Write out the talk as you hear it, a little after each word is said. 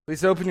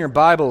Please open your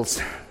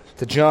Bibles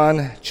to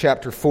John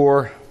chapter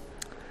 4.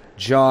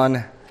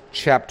 John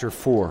chapter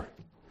 4.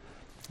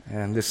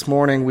 And this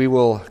morning we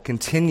will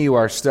continue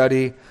our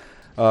study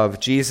of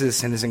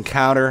Jesus and his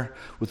encounter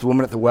with the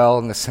woman at the well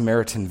in the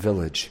Samaritan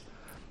village.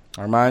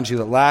 I remind you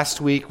that last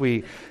week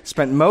we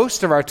spent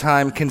most of our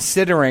time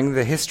considering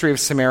the history of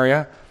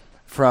Samaria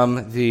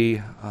from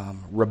the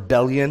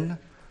rebellion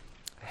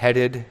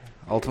headed,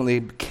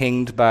 ultimately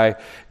kinged by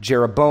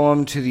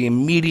Jeroboam, to the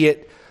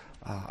immediate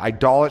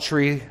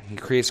idolatry. He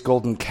creates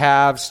golden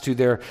calves, to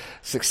their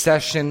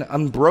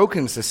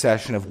unbroken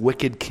succession of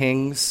wicked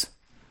kings,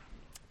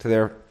 to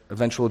their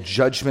eventual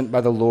judgment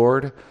by the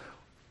Lord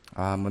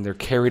when they're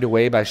carried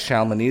away by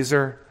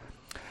Shalmaneser,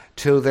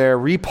 to their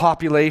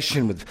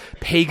repopulation with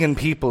pagan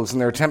peoples and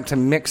their attempt to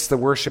mix the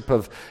worship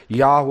of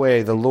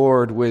Yahweh, the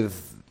Lord,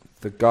 with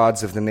the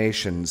gods of the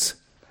nations,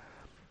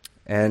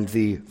 and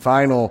the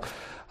final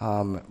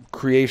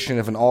creation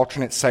of an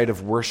alternate site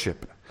of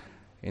worship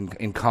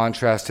in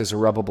contrast to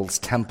Zerubbabel's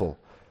temple,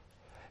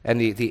 and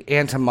the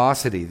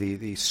animosity,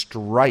 the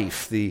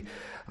strife, the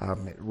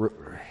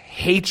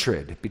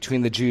hatred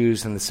between the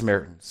Jews and the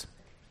Samaritans.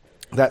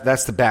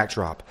 That's the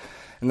backdrop.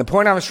 And the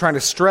point I was trying to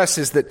stress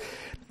is that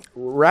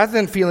rather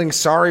than feeling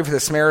sorry for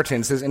the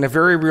Samaritans, in a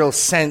very real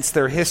sense,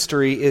 their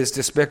history is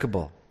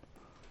despicable.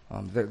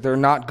 They're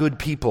not good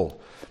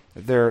people.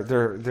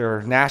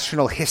 Their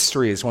national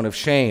history is one of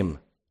shame,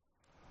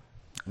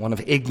 one of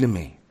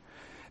ignominy.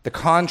 The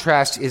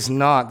contrast is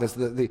not,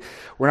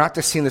 we're not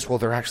just seeing this, well,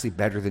 they're actually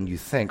better than you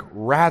think.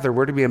 Rather,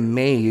 we're to be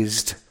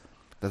amazed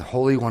that the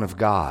Holy One of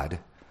God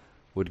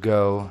would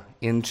go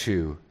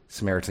into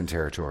Samaritan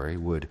territory,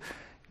 would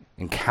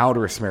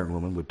encounter a Samaritan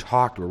woman, would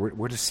talk to her.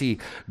 We're to see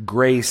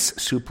grace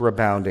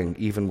superabounding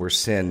even where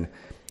sin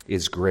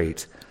is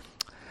great.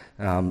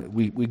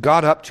 We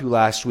got up to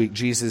last week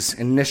Jesus'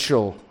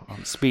 initial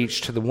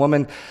speech to the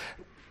woman.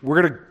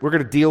 We're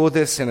gonna deal with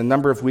this in a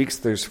number of weeks.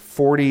 There's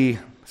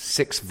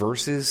 46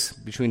 verses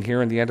between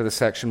here and the end of the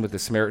section with the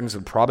Samaritans. It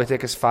would probably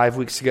take us 5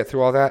 weeks to get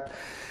through all that.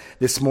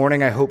 This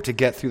morning, I hope to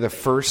get through the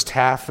first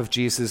half of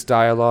Jesus'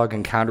 dialogue,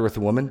 encounter with the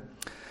woman.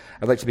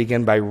 I'd like to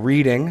begin by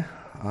reading.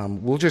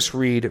 We'll just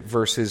read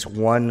verses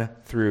 1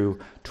 through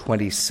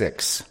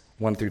 26.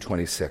 1 through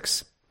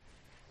 26.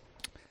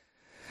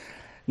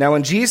 Now,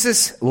 when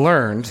Jesus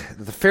learned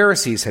that the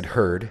Pharisees had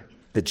heard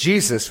that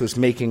Jesus was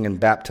making and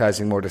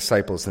baptizing more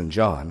disciples than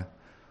John,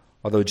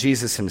 although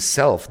Jesus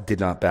himself did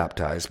not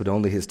baptize, but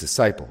only his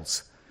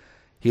disciples,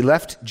 he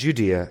left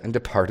Judea and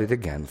departed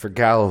again for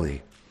Galilee.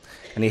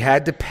 And he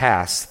had to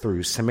pass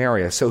through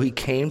Samaria. So he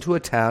came to a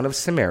town of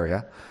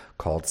Samaria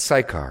called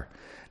Sychar,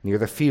 near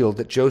the field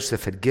that Jacob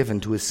had given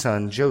to his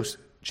son Joseph.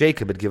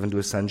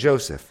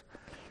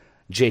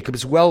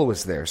 Jacob's well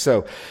was there.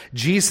 So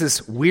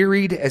Jesus,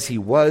 wearied as he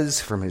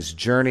was from his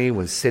journey,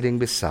 was sitting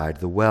beside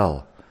the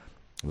well.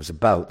 It was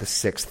about the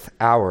 6th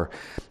hour.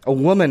 A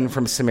woman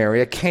from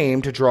Samaria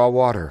came to draw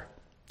water.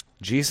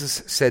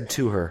 Jesus said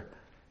to her,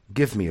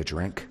 "Give me a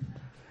drink."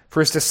 For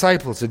his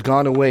disciples had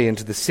gone away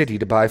into the city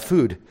to buy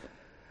food.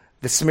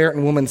 The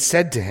Samaritan woman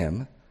said to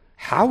him,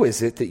 "How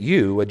is it that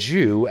you, a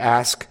Jew,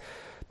 ask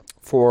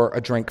for a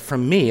drink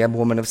from me, a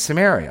woman of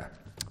Samaria?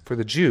 For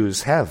the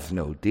Jews have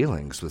no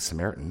dealings with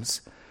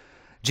Samaritans."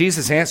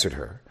 Jesus answered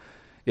her,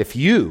 "If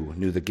you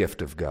knew the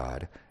gift of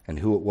God and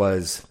who it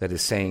was that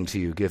is saying to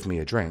you, 'Give me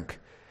a drink,'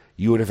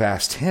 you would have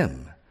asked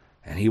him,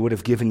 and he would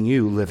have given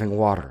you living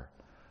water."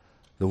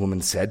 The woman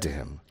said to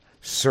him,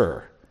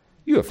 "Sir,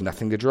 you have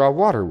nothing to draw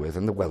water with,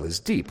 and the well is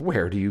deep.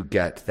 Where do you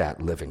get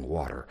that living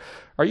water?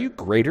 Are you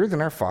greater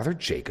than our father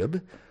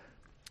Jacob?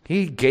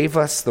 He gave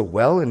us the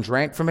well and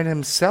drank from it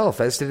himself,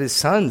 as did his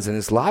sons and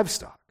his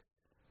livestock."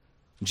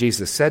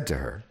 Jesus said to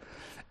her,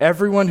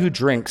 "Everyone who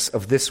drinks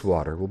of this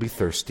water will be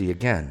thirsty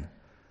again.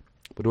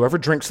 But whoever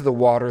drinks of the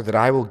water that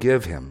I will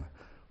give him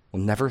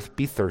will never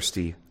be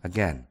thirsty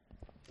again.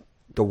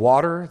 The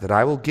water that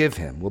I will give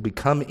him will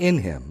become in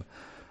him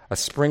a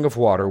spring of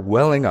water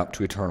welling up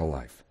to eternal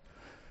life."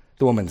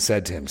 The woman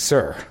said to him,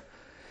 "Sir,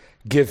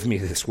 give me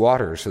this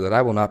water so that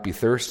I will not be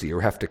thirsty or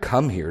have to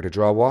come here to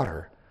draw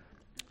water."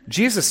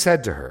 Jesus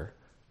said to her,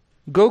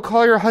 "Go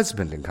call your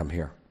husband and come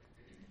here."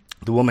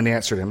 The woman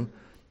answered him,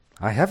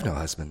 "I have no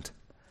husband."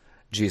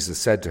 Jesus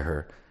said to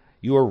her,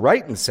 "You are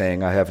right in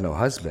saying, 'I have no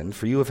husband,'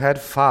 for you have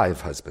had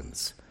 5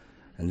 husbands,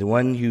 and the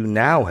one you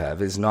now have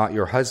is not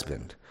your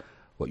husband.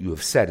 What you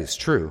have said is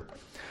true."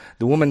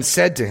 The woman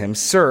said to him,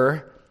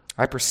 "Sir,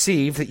 I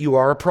perceive that you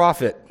are a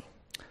prophet.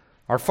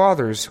 Our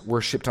fathers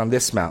worshipped on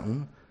this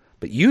mountain,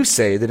 but you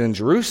say that in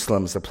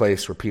Jerusalem is the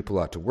place where people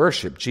ought to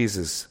worship."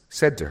 Jesus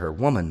said to her,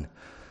 "Woman,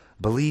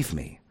 believe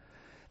me,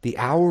 the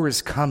hour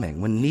is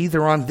coming when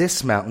neither on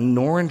this mountain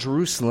nor in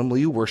Jerusalem will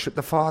you worship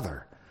the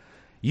Father.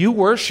 You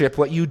worship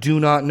what you do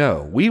not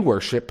know. We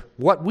worship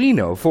what we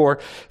know, for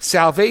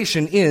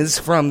salvation is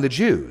from the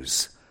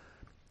Jews.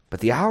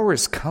 But the hour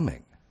is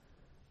coming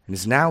and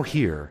is now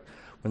here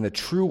when the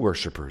true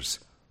worshipers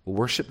will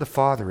worship the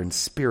Father in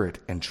spirit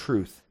and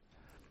truth.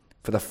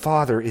 For the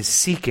Father is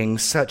seeking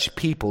such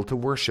people to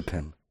worship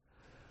him.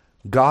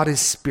 God is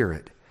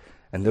spirit,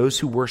 and those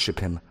who worship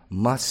him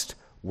must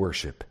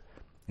worship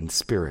in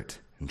spirit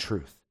and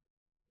truth."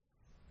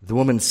 The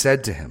woman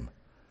said to him,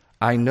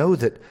 "I know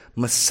that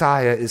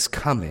Messiah is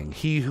coming,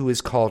 he who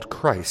is called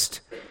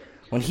Christ.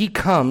 When he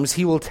comes,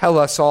 he will tell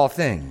us all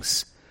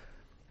things."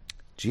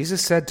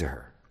 Jesus said to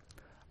her,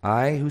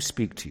 "I who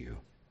speak to you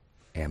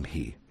am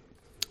he."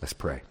 Let's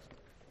pray.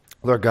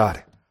 Lord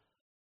God,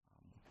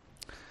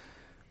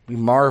 we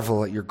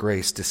marvel at your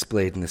grace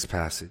displayed in this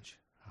passage,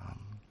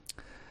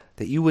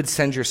 that you would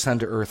send your Son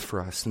to earth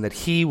for us, and that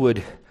he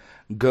would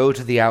go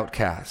to the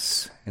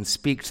outcasts and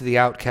speak to the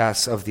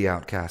outcasts of the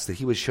outcasts, that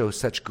he would show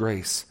such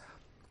grace,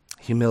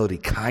 humility,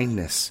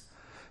 kindness,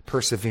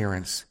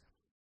 perseverance,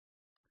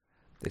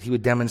 that he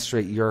would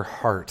demonstrate your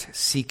heart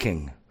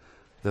seeking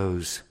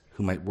those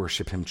who might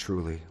worship him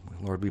truly.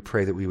 Lord, we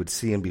pray that we would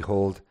see and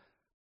behold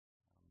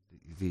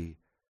the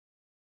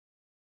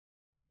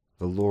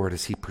Lord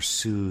as he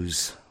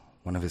pursues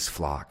one of his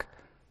flock.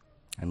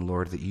 And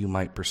Lord, that you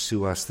might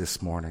pursue us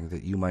this morning,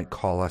 that you might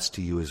call us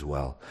to you as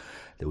well,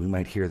 that we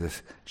might hear the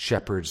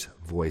shepherd's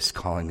voice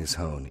calling his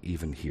own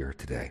even here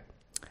today.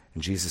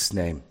 In Jesus'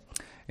 name,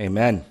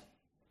 amen.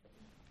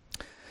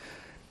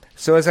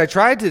 So as I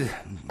tried to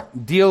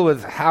deal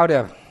with how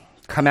to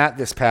come at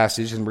this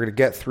passage, and we're going to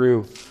get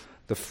through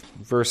the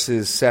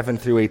verses 7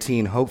 through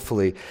 18,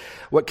 hopefully,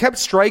 what kept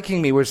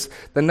striking me was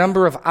the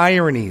number of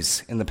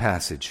ironies in the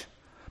passage.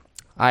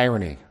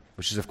 Irony,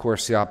 which is, of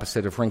course, the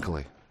opposite of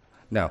wrinkly.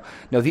 No,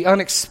 the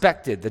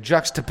unexpected, the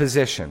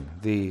juxtaposition,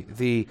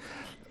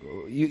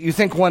 you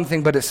think one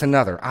thing, but it's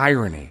another,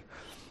 irony.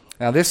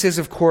 Now, this is,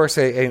 of course,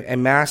 a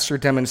master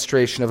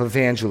demonstration of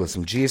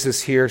evangelism.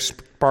 Jesus here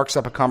sparks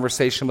up a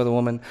conversation with a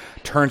woman,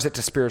 turns it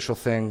to spiritual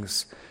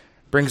things,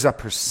 brings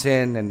up her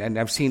sin, and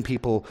I've seen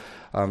people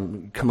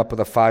come up with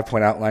a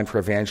 5-point outline for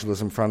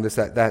evangelism from this.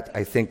 That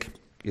I think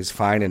is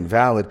fine and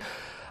valid.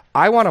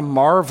 I want to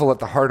marvel at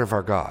the heart of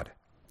our God.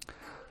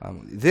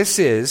 This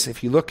is,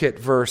 if you look at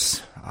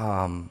verse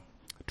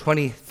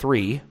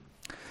 23,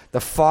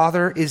 the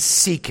Father is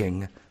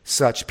seeking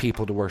such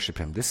people to worship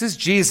him. This is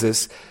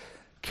Jesus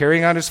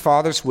carrying out his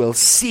Father's will,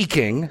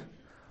 seeking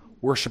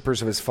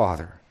worshipers of his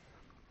Father.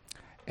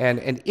 And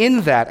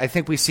in that, I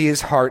think we see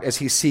his heart as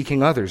he's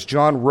seeking others.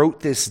 John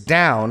wrote this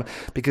down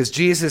because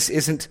Jesus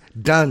isn't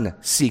done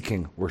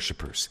seeking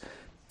worshipers.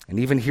 And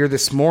even here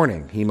this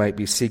morning, he might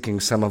be seeking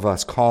some of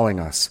us, calling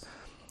us.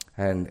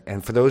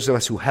 And for those of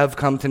us who have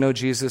come to know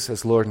Jesus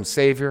as Lord and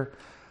Savior,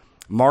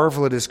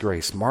 marvel at his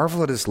grace,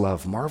 marvel at his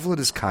love, marvel at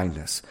his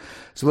kindness.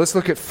 So let's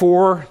look at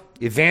 4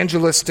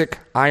 evangelistic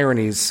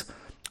ironies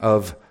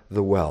of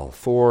the well.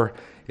 4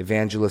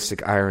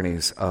 evangelistic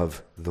ironies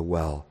of the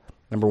well.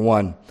 Number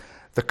 1,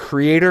 the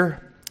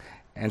creator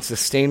and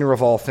sustainer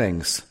of all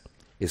things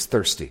is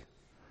thirsty.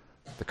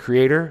 The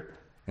creator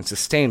and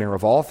sustainer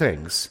of all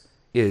things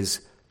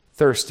is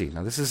thirsty.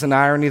 Now, this is an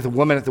irony the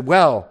woman at the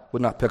well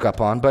would not pick up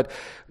on, but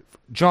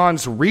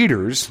John's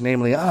readers,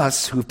 namely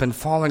us, who've been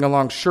following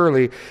along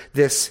surely,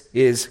 this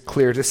is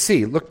clear to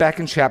see. Look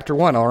back in chapter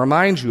 1. I'll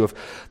remind you of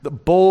the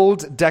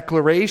bold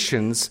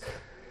declarations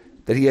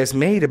that he has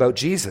made about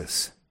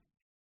Jesus.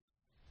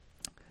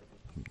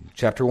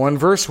 Chapter 1,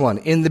 verse 1.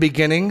 "In the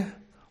beginning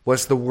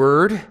was the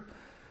Word,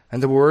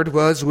 and the Word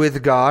was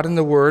with God, and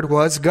the Word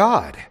was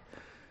God.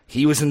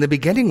 He was in the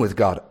beginning with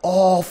God.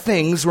 All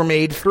things were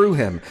made through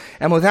him,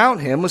 and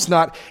without him was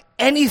not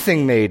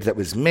anything made that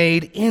was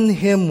made. In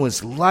him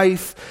was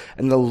life,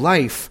 and the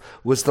life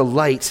was the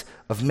light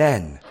of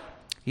men."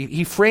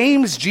 He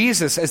frames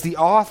Jesus as the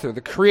author,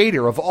 the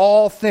creator of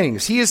all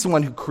things. He is the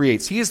one who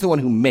creates. He is the one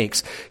who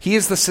makes. He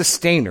is the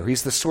sustainer.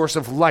 He's the source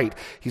of light.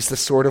 He's the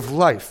source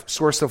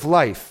of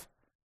life.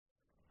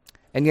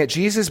 And yet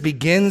Jesus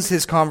begins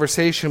his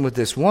conversation with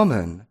this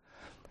woman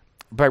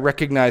by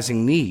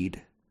recognizing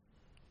need.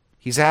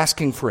 He's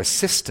asking for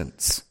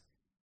assistance.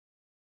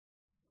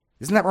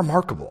 Isn't that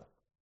remarkable?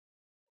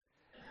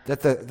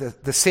 That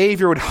the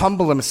Savior would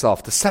humble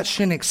himself to such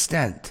an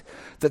extent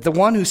that the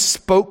one who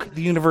spoke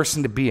the universe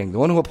into being, the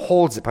one who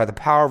upholds it by the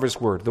power of his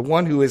word, the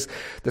one who is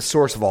the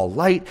source of all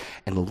light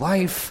and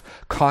life,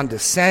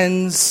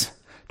 condescends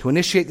to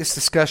initiate this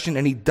discussion,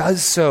 and he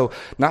does so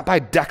not by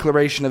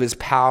declaration of his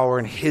power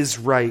and his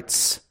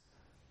rights,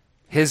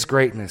 his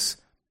greatness,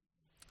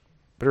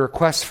 but a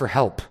request for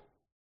help.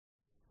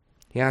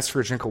 He asks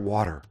for a drink of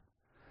water.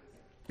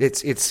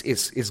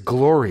 It's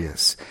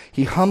glorious.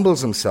 He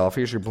humbles himself,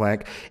 here's your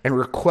blank, and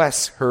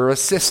requests her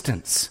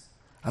assistance.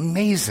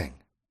 Amazing.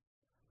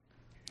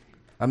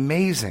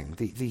 Amazing,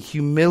 the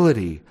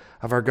humility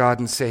of our God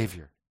and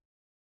Savior.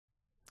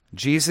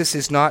 Jesus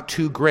is not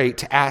too great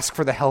to ask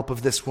for the help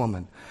of this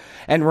woman.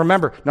 And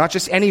remember, not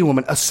just any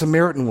woman, a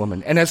Samaritan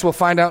woman. And as we'll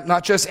find out,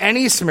 not just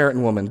any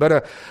Samaritan woman, but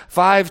a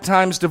 5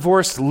 times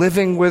divorced,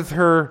 living with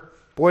her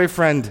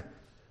boyfriend,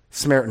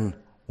 Samaritan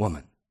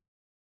woman.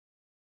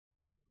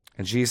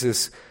 And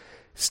Jesus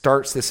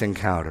starts this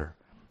encounter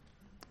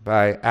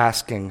by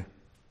asking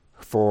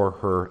for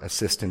her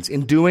assistance.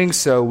 In doing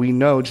so, we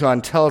know,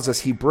 John tells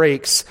us, he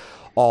breaks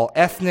all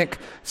ethnic,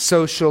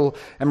 social,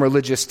 and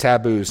religious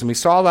taboos. And we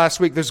saw last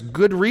week there's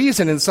good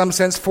reason in some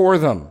sense for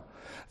them.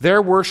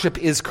 Their worship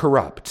is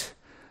corrupt.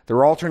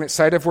 Their alternate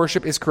site of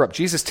worship is corrupt.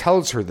 Jesus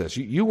tells her this.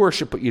 You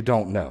worship what you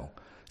don't know.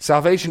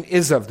 Salvation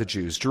is of the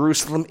Jews.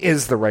 Jerusalem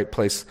is the right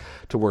place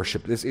to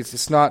worship.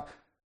 It's not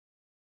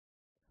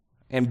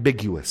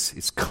ambiguous.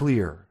 It's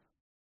clear.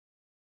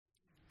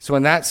 So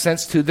in that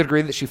sense, to the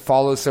degree that she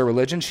follows their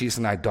religion, she's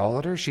an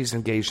idolater. She's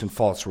engaged in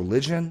false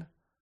religion.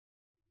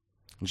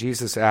 And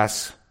Jesus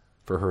asks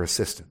for her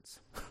assistance.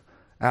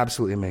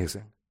 Absolutely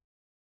amazing.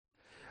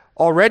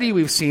 Already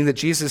we've seen that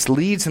Jesus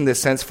leads in this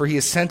sense, for he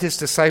has sent his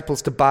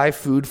disciples to buy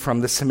food from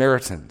the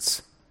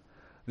Samaritans.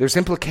 There's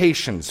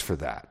implications for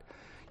that.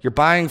 You're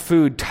buying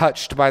food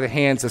touched by the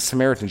hands of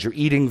Samaritans. You're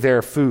eating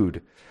their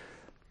food.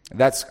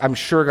 That's, I'm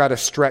sure, got to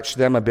stretch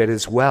them a bit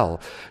as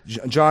well.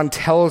 John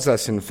tells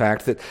us, in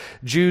fact, that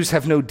Jews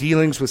have no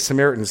dealings with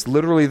Samaritans.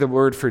 Literally, the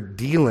word for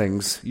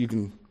dealings,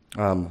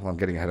 I'm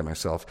getting ahead of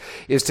myself,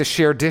 is to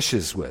share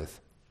dishes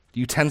with,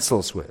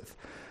 utensils with.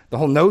 The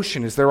whole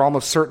notion is they're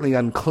almost certainly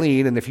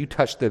unclean, and if you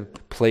touch the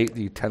plate,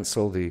 the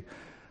utensil, the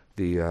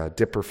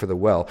dipper for the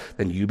well,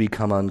 then you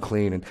become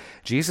unclean. And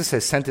Jesus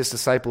has sent his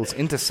disciples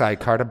into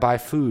Sychar to buy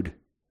food.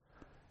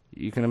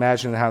 You can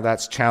imagine how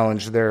that's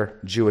challenged their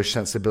Jewish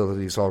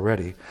sensibilities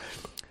already.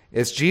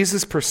 As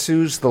Jesus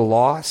pursues the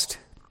lost,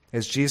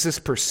 as Jesus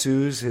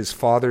pursues his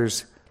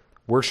Father's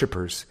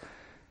worshipers,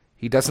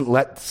 he doesn't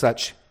let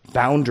such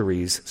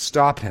boundaries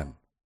stop him.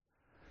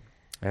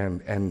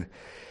 And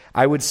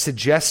I would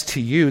suggest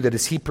to you that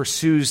as he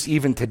pursues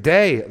even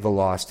today the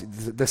lost,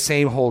 the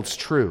same holds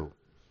true.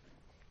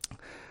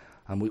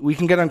 We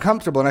can get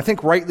uncomfortable, and I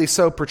think rightly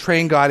so,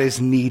 portraying God as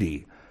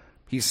needy.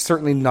 He's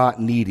certainly not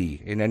needy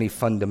in any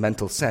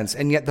fundamental sense,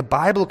 and yet the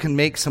Bible can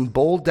make some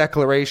bold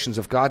declarations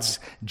of God's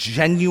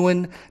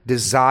genuine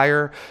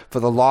desire for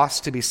the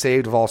lost to be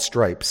saved of all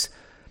stripes.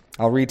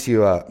 I'll read to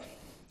you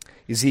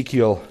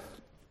Ezekiel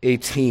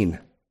 18.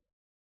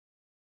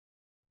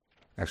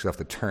 Actually, I'll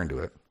have to turn to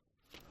it.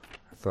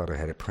 I thought I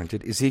had it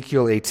printed.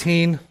 Ezekiel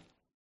 18.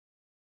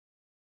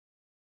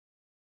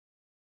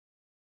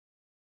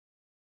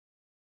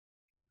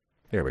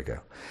 There we go.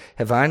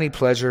 Have I any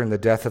pleasure in the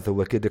death of the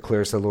wicked,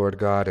 declares the Lord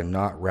God, and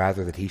not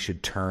rather that he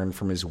should turn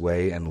from his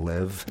way and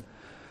live?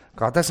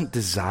 God doesn't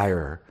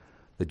desire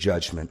the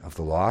judgment of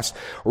the lost.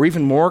 Or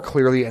even more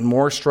clearly and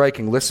more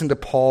striking, listen to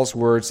Paul's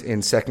words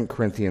in 2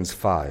 Corinthians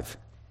 5.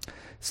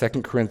 2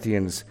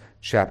 Corinthians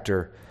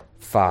chapter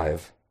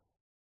 5.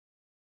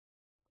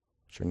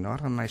 Which are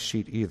not on my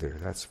sheet either.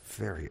 That's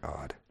very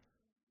odd.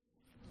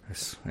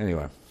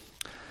 Anyway,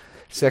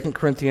 2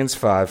 Corinthians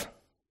 5.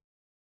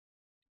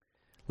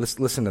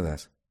 Listen to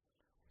this.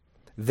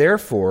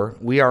 Therefore,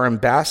 we are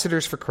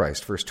ambassadors for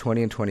Christ, verse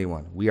 20 and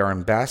 21. We are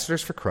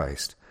ambassadors for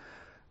Christ,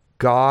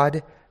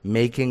 God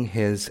making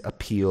his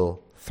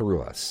appeal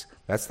through us.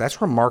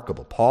 That's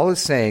remarkable. Paul is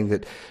saying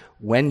that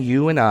when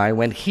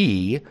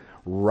he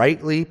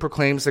rightly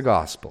proclaims the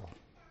gospel,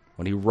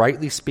 when he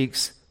rightly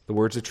speaks the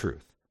words of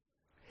truth,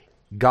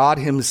 God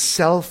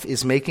himself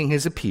is making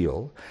his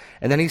appeal,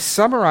 and then he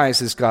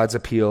summarizes God's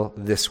appeal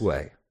this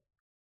way.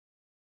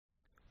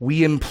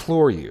 We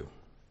implore you,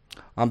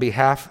 on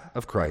behalf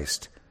of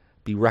Christ,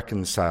 be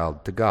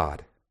reconciled to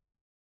God.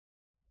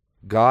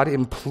 God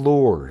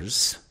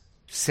implores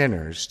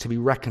sinners to be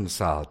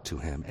reconciled to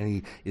him, and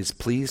he is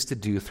pleased to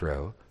do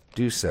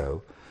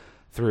so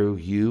through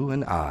you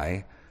and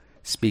I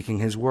speaking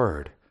his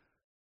word.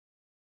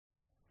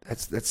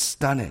 That's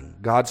stunning.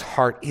 God's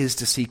heart is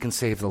to seek and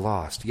save the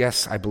lost.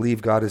 Yes, I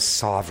believe God is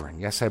sovereign.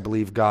 Yes, I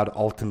believe God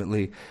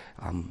ultimately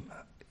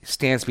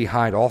stands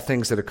behind all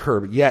things that occur,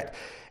 but yet,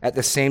 at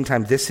the same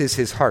time, this is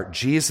his heart.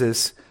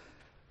 Jesus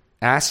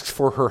asks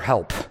for her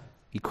help.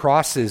 He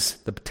crosses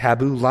the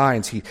taboo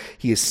lines. He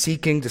is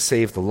seeking to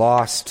save the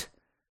lost.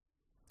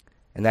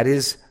 And that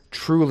is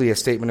truly a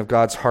statement of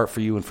God's heart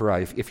for you and for I.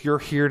 If you're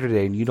here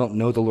today and you don't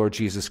know the Lord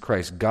Jesus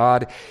Christ,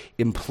 God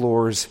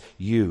implores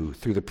you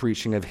through the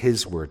preaching of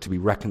his word to be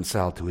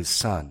reconciled to his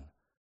Son.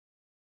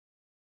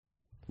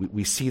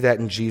 We see that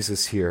in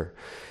Jesus here.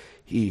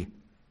 He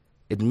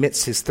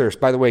admits his thirst.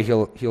 By the way,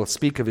 he'll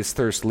speak of his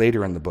thirst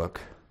later in the book.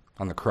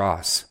 On the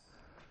cross,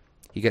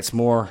 he gets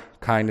more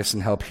kindness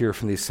and help here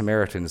from these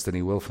Samaritans than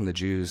he will from the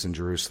Jews in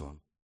Jerusalem.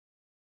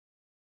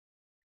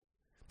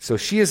 So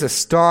she is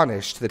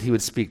astonished that he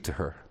would speak to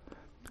her.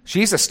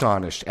 She's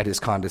astonished at his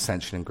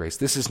condescension and grace.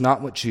 This is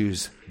not what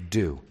Jews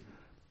do.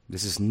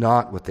 This is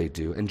not what they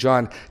do. And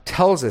John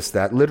tells us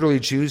that. Literally,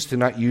 Jews do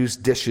not use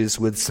dishes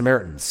with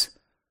Samaritans.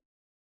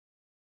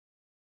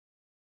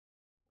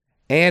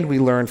 And we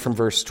learn from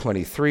verse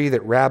 23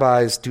 that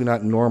rabbis do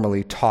not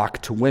normally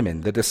talk to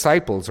women. The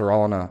disciples are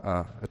all on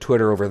a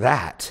Twitter over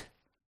that.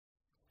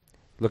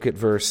 Look at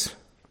verse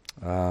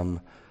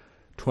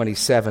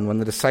 27. When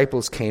the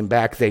disciples came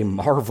back, they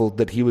marveled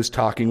that he was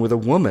talking with a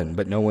woman,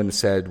 but no one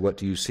said, "What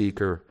do you seek?"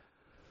 or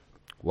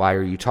 "Why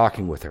are you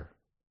talking with her?"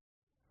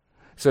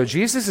 So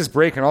Jesus is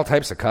breaking all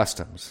types of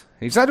customs.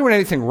 He's not doing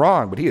anything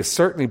wrong, but he is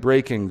certainly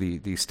breaking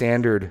the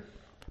standard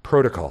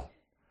protocol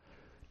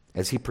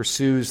as he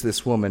pursues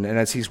this woman, and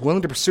as he's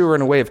willing to pursue her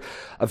in a way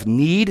of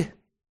need,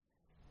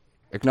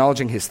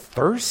 acknowledging his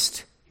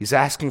thirst. He's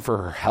asking for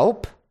her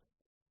help.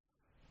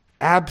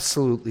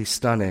 Absolutely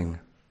stunning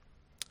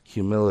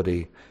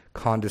humility,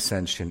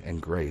 condescension,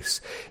 and grace.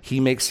 He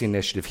makes the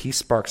initiative. He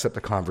sparks up the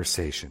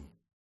conversation.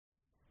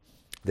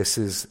 This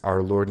is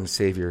our Lord and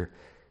Savior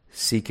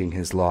seeking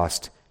his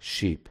lost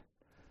sheep,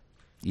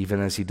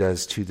 even as he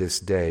does to this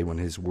day when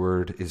his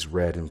word is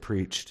read and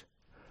preached.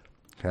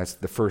 That's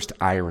the first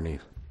irony.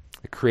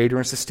 The creator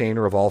and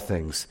sustainer of all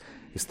things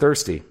is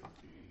thirsty.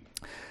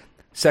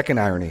 Second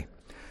irony,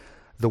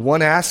 the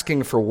one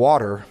asking for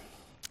water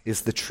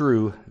is the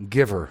true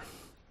giver.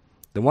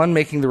 The one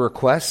making the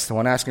request, the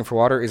one asking for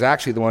water, is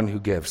actually the one who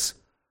gives.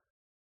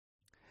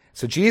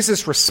 So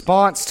Jesus'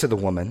 response to the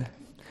woman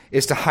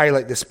is to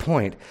highlight this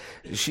point.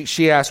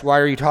 She asks, "Why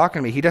are you talking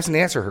to me?" He doesn't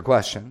answer her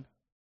question.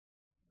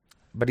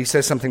 But he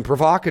says something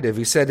provocative.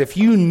 He said, "If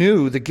you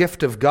knew the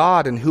gift of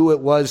God and who it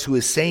was who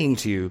is saying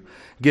to you,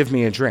 'Give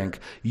me a drink,'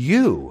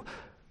 you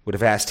would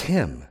have asked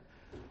him,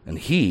 and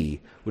he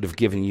would have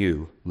given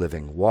you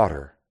living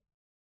water."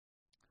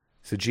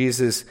 So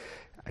Jesus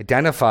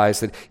identifies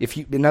that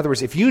in other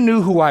words, if you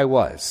knew who I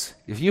was,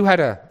 if you had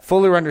a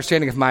fuller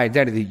understanding of my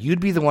identity, you'd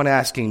be the one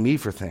asking me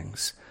for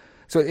things.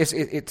 So it's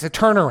a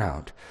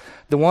turnaround.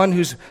 The one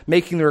who's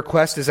making the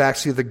request is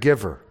actually the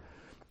giver.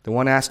 The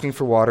one asking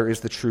for water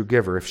is the true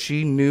giver. If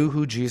she knew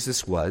who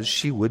Jesus was,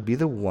 she would be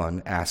the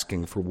one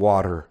asking for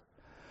water.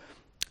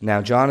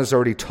 Now, John has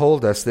already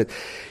told us that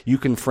you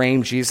can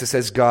frame Jesus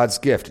as God's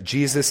gift.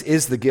 Jesus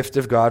is the gift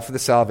of God for the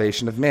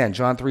salvation of man.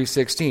 John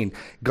 3:16,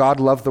 God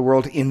loved the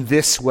world in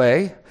this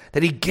way,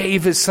 that he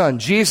gave his son.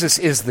 Jesus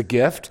is the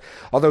gift.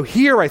 Although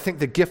here I think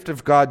the gift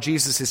of God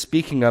Jesus is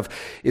speaking of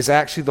is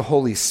actually the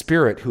Holy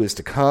Spirit who is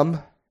to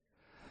come.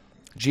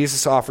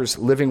 Jesus offers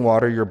living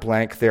water. Your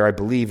blank there, I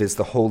believe, is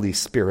the Holy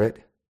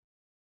Spirit.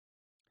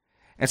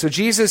 And so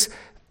Jesus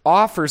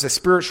offers a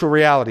spiritual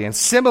reality. And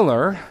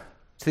similar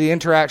to the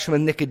interaction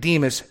with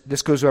Nicodemus,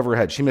 this goes over her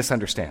head. She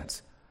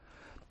misunderstands.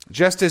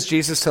 Just as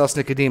Jesus tells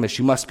Nicodemus,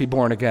 you must be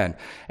born again.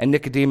 And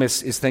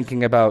Nicodemus is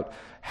thinking about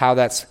how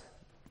that's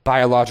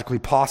biologically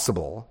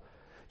possible.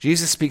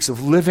 Jesus speaks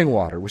of living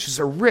water, which is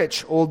a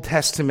rich Old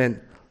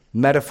Testament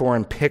metaphor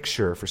and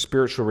picture for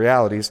spiritual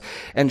realities.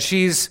 And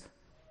she's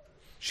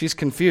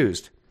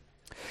confused.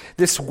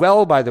 This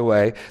well, by the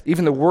way,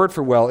 even the word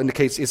for well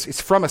indicates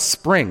it's from a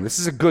spring. This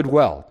is a good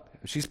well.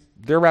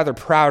 They're rather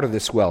proud of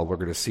this well, we're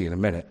going to see in a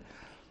minute.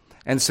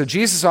 And so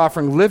Jesus is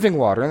offering living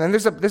water, and then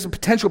there's a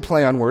potential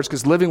play on words,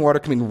 because living water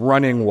can mean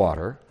running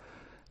water,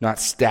 not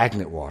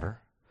stagnant water.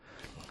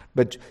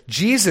 But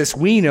Jesus,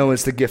 we know,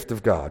 is the gift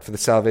of God for the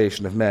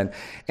salvation of men.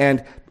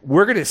 And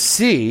we're going to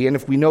see, and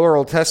if we know our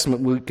Old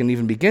Testament, we can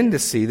even begin to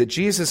see that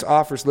Jesus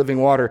offers living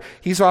water.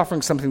 He's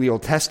offering something the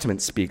Old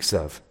Testament speaks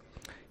of.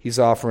 He's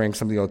offering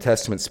something the Old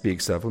Testament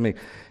speaks of. Let me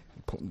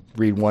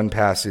read one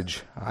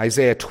passage.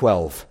 Isaiah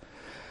 12.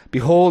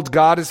 Behold,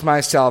 God is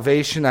my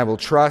salvation. I will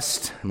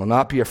trust and will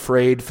not be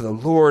afraid. For the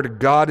Lord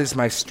God is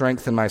my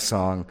strength and my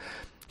song.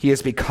 He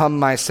has become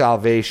my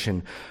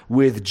salvation.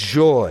 With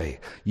joy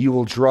you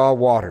will draw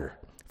water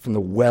from the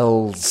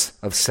wells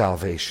of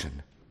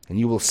salvation. And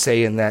you will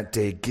say in that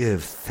day,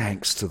 give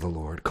thanks to the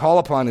Lord. Call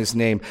upon his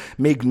name.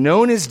 Make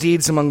known his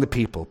deeds among the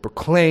people.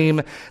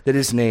 Proclaim that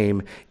his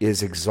name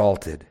is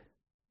exalted.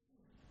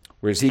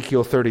 Where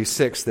Ezekiel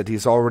 36, that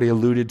he's already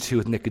alluded to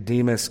with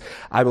Nicodemus,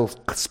 I will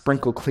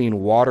sprinkle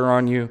clean water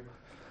on you.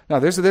 Now,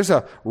 there's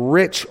a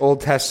rich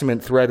Old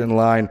Testament thread and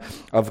line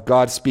of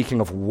God speaking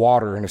of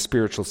water in a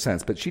spiritual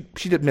sense, but she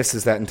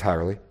misses that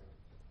entirely.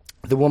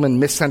 The woman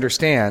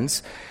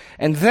misunderstands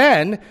and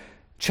then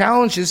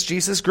challenges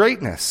Jesus'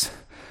 greatness.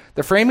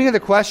 The framing of the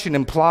question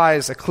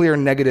implies a clear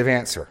negative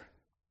answer.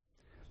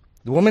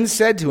 The woman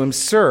said to him,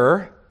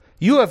 "Sir,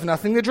 you have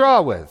nothing to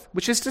draw with,"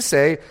 which is to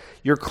say,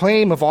 your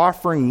claim of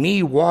offering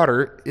me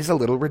water is a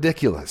little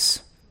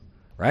ridiculous,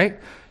 right?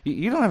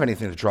 You don't have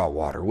anything to draw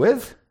water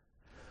with.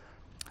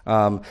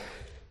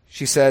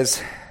 She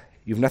says,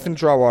 you have nothing to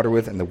draw water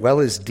with, and the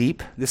well is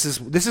deep. This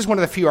is one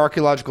of the few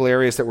archaeological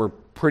areas that we're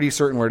pretty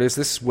certain where it is.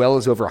 This well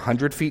is over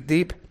 100 feet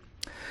deep.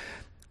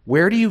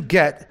 Where do you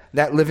get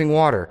that living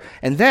water?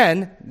 And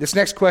then this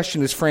next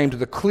question is framed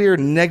with a clear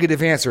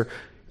negative answer.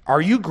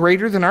 Are you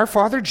greater than our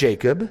father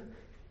Jacob?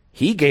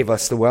 He gave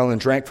us the well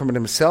and drank from it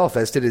himself,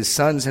 as did his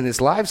sons and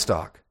his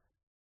livestock.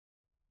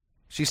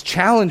 She's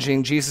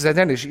challenging Jesus'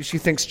 identity. She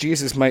thinks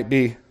Jesus might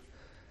be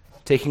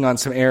taking on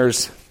some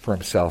airs for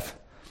himself.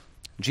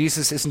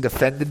 Jesus isn't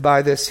offended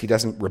by this. He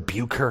doesn't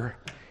rebuke her.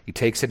 He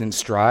takes it in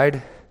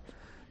stride.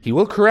 He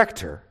will correct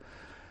her.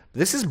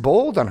 This is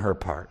bold on her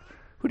part.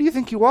 Who do you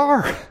think you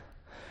are?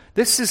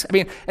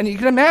 And you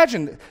can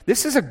imagine,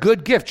 this is a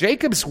good gift.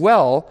 Jacob's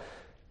well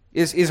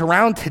is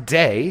around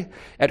today.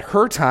 At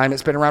her time,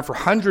 it's been around for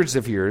hundreds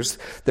of years.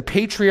 The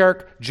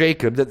patriarch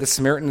Jacob, that the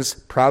Samaritans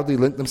proudly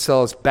link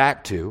themselves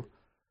back to,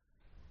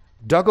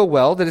 dug a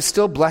well that is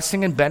still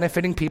blessing and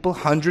benefiting people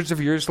hundreds of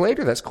years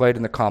later. That's quite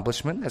an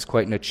accomplishment. That's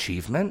quite an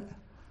achievement.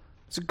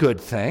 It's a good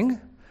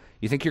thing.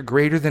 You think you're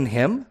greater than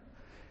him?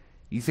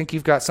 You think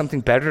you've got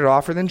something better to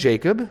offer than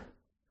Jacob?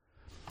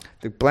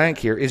 The blank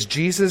here, is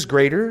Jesus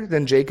greater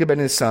than Jacob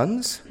and his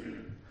sons?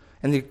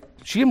 And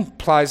she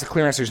implies the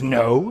clear answer is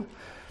no.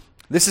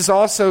 This is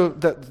also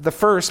the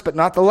first, but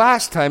not the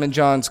last time in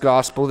John's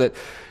gospel that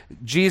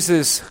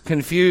Jesus'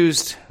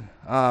 confused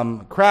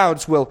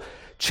crowds will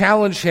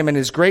challenge him in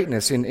his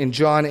greatness. In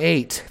John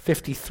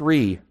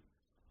 8:53,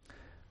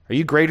 are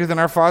you greater than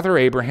our father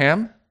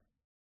Abraham?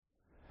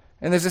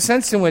 And there's a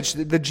sense in which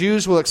the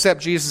Jews will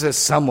accept Jesus as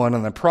someone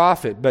and a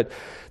prophet, but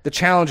the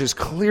challenge is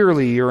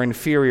clearly you're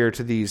inferior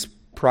to these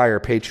prior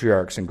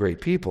patriarchs and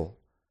great people.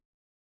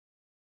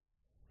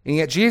 And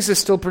yet Jesus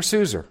still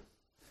pursues her.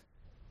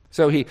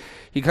 So he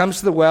comes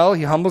to the well,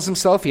 he humbles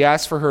himself, he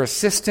asks for her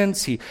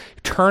assistance, he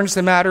turns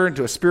the matter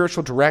into a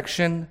spiritual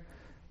direction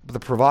with a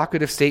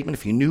provocative statement,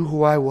 if you knew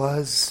who I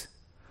was,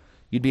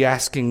 you'd be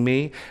asking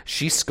me.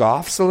 She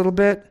scoffs a little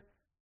bit.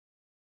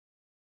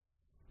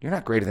 You're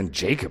not greater than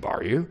Jacob,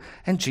 are you?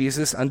 And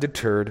Jesus,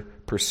 undeterred,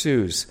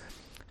 pursues.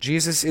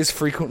 Jesus is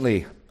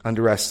frequently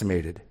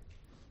underestimated,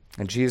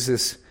 and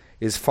Jesus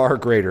is far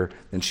greater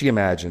than she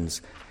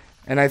imagines,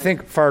 and I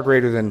think far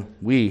greater than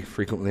we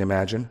frequently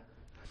imagine.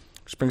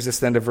 Which brings us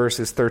then to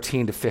verses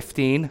 13 to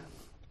 15.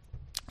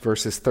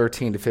 Verses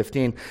 13 to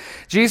 15.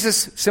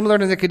 Jesus, similar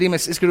to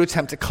Nicodemus, is going to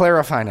attempt to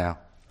clarify now.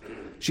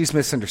 She's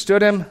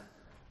misunderstood him.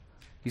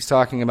 He's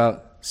talking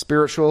about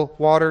spiritual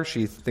water.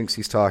 She thinks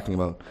he's talking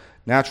about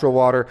natural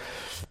water.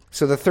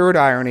 So the third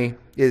irony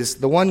is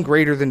the one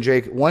greater than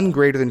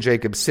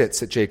Jacob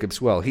sits at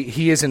Jacob's well.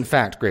 He is in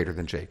fact greater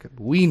than Jacob.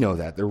 We know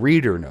that. The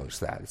reader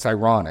knows that. It's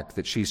ironic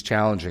that she's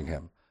challenging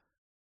him.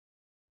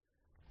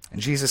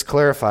 And Jesus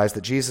clarifies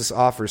that Jesus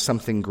offers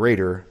something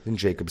greater than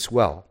Jacob's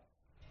well.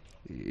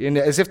 And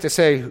as if to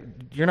say,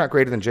 you're not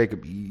greater than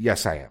Jacob.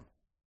 Yes, I am.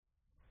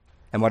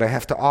 And what I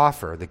have to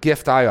offer, the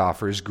gift I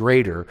offer, is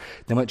greater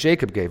than what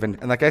Jacob gave. And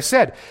like I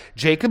said,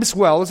 Jacob's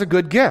well is a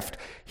good gift.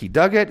 He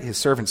dug it, his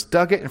servants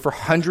dug it, and for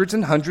hundreds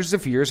and hundreds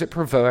of years it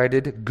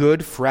provided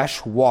good,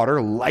 fresh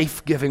water,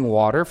 life-giving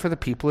water for the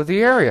people of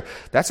the area.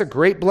 That's a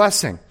great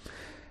blessing.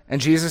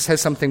 And Jesus has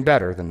something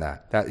better than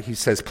that he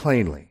says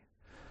plainly.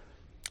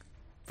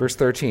 Verse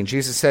 13,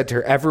 Jesus said to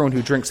her, everyone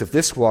who drinks of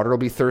this water will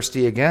be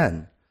thirsty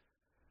again.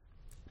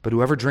 But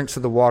whoever drinks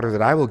of the water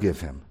that I will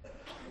give him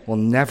will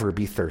never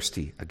be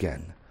thirsty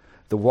again.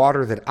 The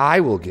water that I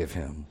will give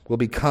him will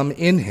become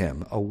in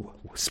him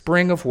a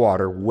spring of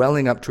water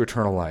welling up to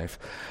eternal life.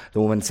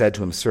 The woman said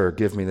to him, Sir,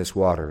 give me this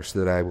water so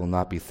that I will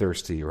not be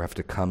thirsty or have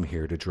to come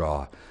here to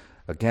draw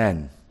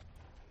again.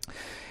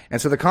 And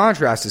so the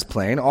contrast is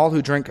plain. All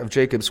who drink of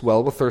Jacob's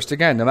well will thirst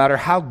again. No matter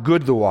how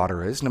good the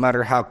water is, no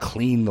matter how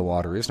clean the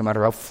water is, no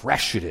matter how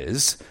fresh it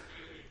is,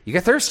 you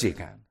get thirsty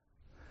again.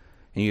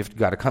 And you've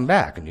got to come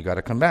back, and you've got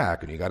to come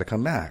back, and you've got to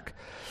come back.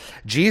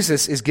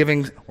 Jesus is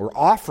giving or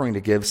offering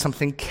to give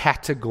something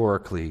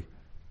categorically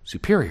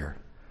superior.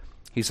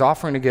 He's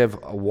offering to give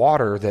a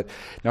water that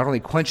not only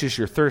quenches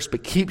your thirst,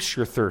 but keeps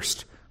your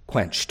thirst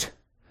quenched.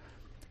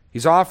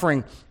 He's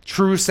offering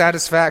true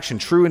satisfaction,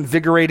 true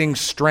invigorating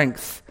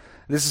strength.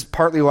 This is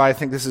partly why I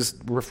think this is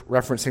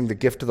referencing the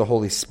gift of the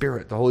Holy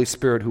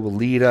Spirit who will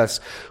lead us,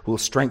 who will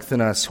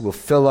strengthen us, who will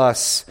fill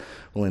us,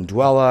 will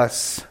indwell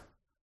us,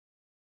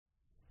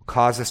 will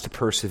cause us to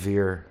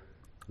persevere,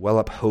 well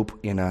up hope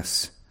in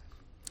us.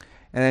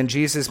 And then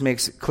Jesus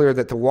makes it clear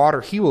that the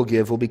water he will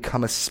give will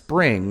become a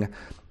spring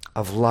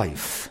of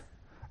life.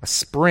 A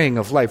spring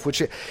of life,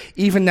 which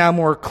even now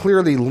more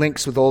clearly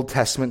links with Old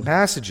Testament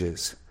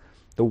passages.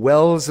 The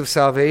wells of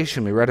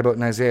salvation we read about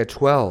in Isaiah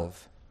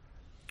 12.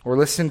 Or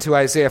listen to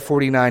Isaiah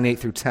 49, 8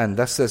 through 10.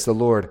 Thus says the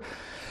Lord,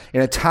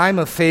 in a time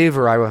of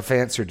favor I have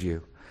answered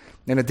you.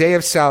 In a day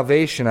of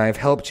salvation I have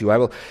helped you. I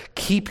will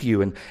keep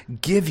you and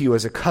give you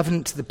as a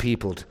covenant to the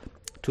people,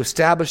 to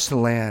establish the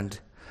land,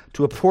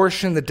 to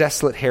apportion the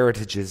desolate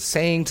heritages,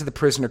 saying to the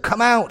prisoner,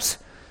 come out,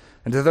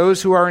 and to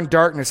those who are in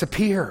darkness,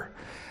 appear.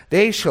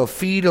 They shall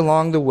feed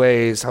along the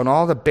ways, on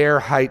all the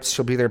bare heights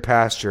shall be their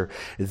pasture.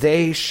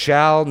 They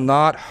shall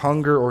not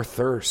hunger or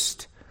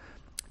thirst.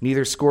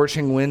 Neither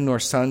scorching wind nor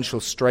sun shall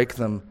strike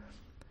them,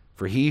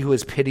 for he who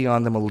has pity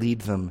on them will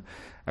lead them,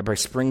 and by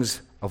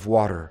springs of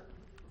water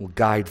will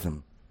guide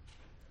them.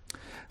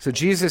 So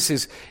Jesus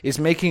is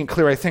making it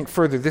clear, I think,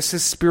 further, this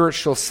is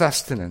spiritual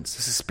sustenance.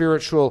 This is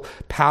spiritual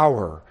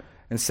power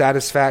and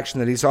satisfaction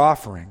that he's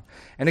offering.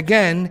 And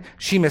again,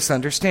 she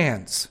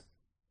misunderstands.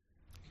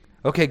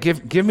 Okay,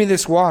 give me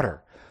this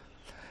water.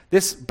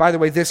 This, by the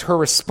way, her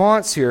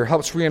response here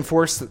helps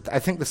reinforce, I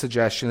think, the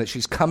suggestion that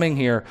she's coming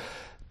here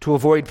to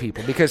avoid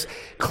people, because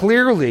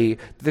clearly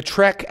the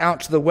trek out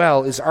to the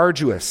well is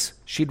arduous.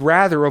 She'd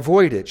rather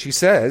avoid it. She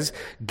says,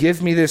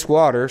 give me this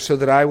water so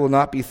that I will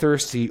not be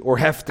thirsty or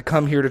have to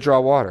come here to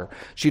draw water.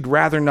 She'd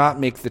rather not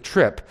make the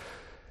trip,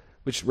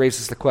 which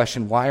raises the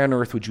question, why on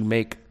earth would you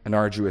make an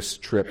arduous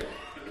trip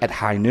at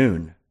high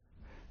noon?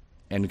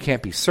 And you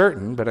can't be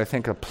certain, but I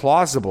think a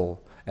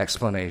plausible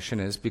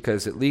explanation is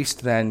because at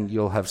least then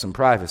you'll have some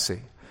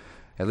privacy.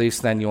 At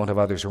least then you won't have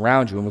others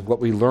around you. And with what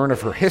we learn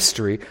of her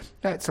history,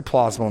 that's a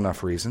plausible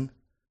enough reason.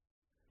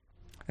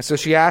 And so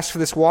she asked for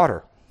this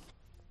water.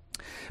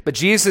 But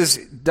Jesus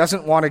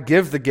doesn't want to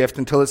give the gift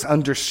until it's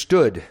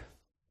understood.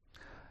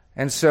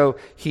 And so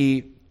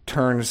he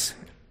turns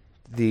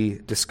the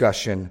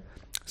discussion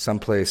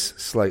someplace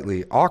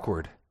slightly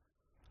awkward,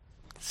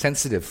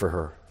 sensitive for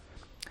her.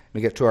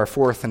 We get to our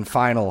fourth and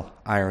final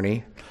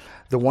irony.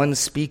 The one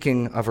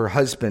speaking of her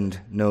husband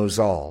knows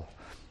all.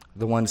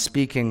 The one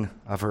speaking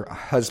of her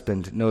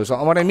husband knows all.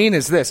 And what I mean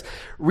is this.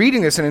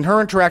 Reading this and in her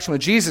interaction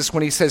with Jesus,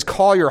 when he says,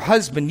 call your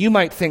husband, you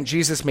might think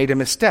Jesus made a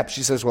misstep.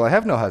 She says, well, I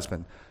have no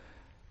husband.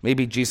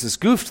 Maybe Jesus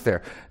goofed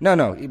there. No,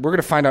 we're going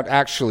to find out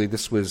actually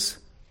this was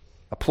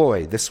a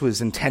ploy. This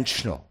was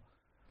intentional.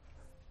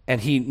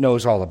 And he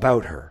knows all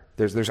about her.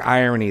 There's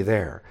irony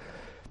there.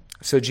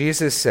 So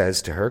Jesus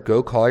says to her,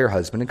 go call your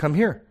husband and come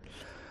here.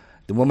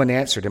 The woman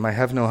answered him, I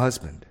have no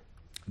husband.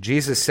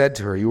 Jesus said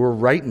to her, you were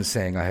right in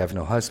saying, I have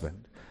no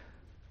husband.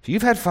 For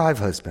you've had 5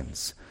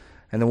 husbands,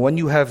 and the one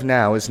you have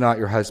now is not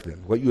your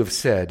husband. What you have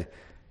said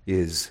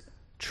is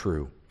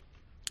true.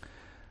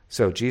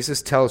 So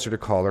Jesus tells her to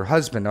call her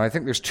husband. Now, I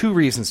think there's 2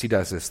 reasons he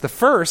does this. The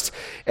first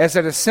is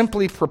at a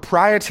simply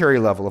proprietary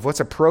level of what's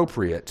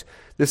appropriate.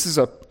 This is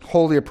a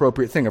wholly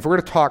appropriate thing. If we're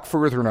going to talk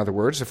further, in other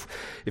words,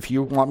 if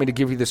you want me to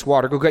give you this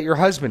water, go get your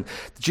husband.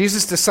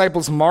 Jesus'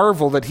 disciples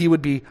marvel that he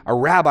would be a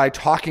rabbi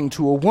talking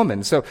to a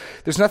woman. So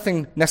there's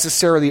nothing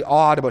necessarily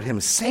odd about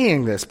him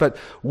saying this, but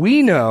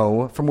we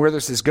know from where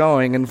this is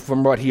going and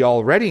from what he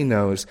already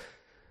knows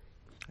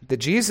that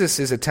Jesus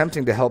is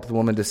attempting to help the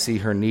woman to see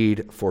her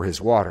need for his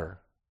water.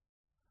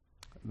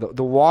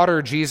 The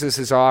water Jesus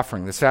is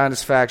offering, the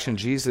satisfaction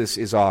Jesus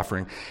is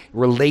offering,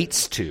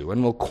 relates to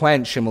and will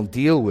quench and will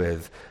deal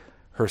with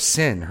her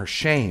sin, her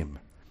shame.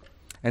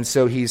 And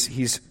so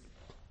he's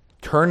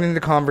turning the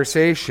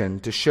conversation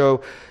to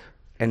show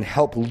and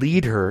help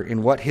lead her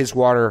in what his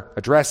water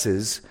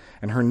addresses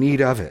and her need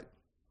of it.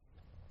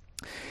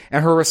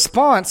 And her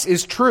response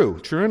is true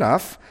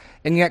enough,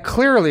 and yet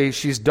clearly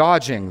she's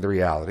dodging the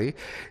reality.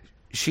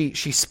 She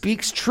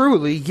speaks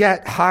truly,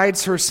 yet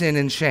hides her sin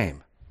and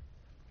shame.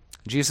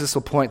 Jesus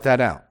will point that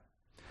out.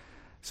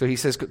 So he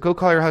says, go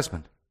call your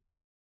husband.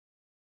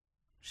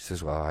 She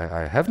says, well,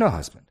 I have no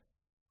husband.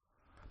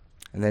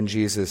 And then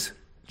Jesus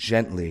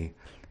gently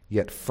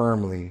yet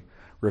firmly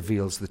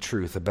reveals the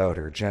truth about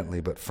her.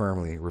 Gently but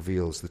firmly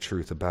reveals the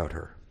truth about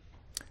her.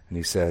 And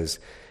he says,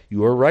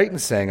 you are right in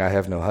saying I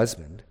have no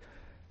husband.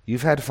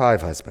 You've had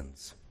 5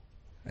 husbands,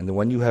 and the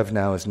one you have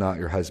now is not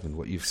your husband.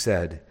 What you've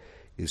said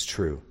is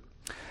true.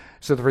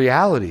 So the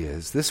reality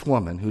is this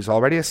woman, who's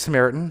already a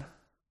Samaritan,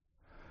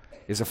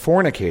 is a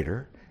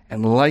fornicator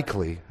and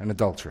likely an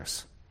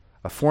adulteress.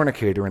 A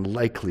fornicator and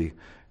likely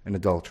an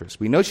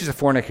adulteress. We know she's a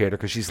fornicator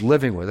because she's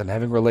living with and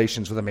having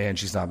relations with a man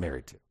she's not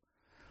married to.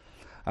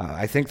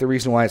 I think the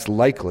reason why it's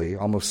likely,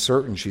 almost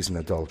certain she's an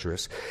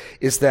adulteress,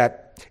 is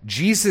that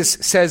Jesus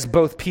says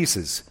both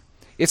pieces.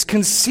 It's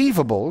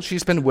conceivable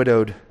she's been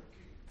widowed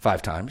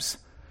 5 times.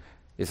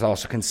 It's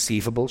also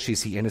conceivable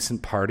she's the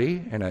innocent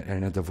party in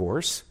a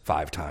divorce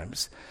 5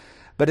 times.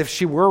 But if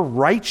she were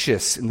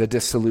righteous in the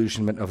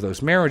disillusionment of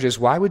those marriages,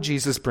 why would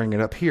Jesus bring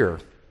it up here?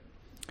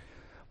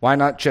 Why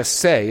not just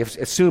say,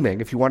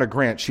 assuming, if you want to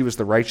grant she was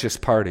the righteous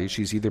party,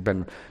 she's either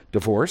been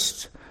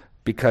divorced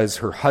because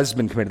her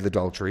husband committed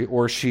adultery,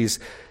 or she's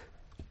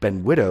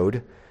been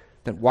widowed,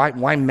 then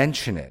why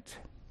mention it?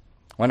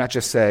 Why not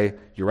just say,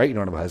 you're right, you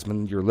don't have a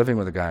husband, you're living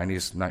with a guy and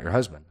he's not your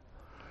husband?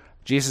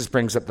 Jesus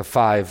brings up the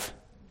 5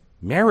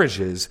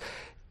 marriages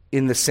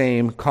in the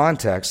same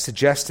context,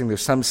 suggesting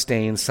there's some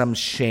stain, some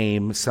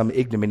shame, some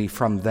ignominy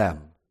from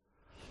them.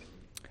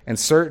 And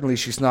certainly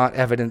she's not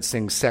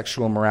evidencing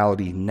sexual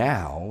morality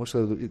now,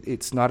 so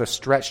it's not a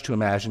stretch to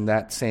imagine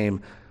that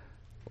same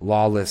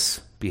lawless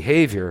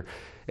behavior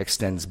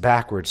extends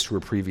backwards to her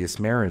previous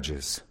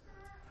marriages.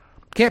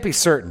 Can't be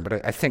certain,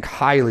 but I think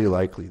highly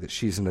likely that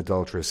she's an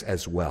adulteress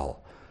as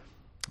well.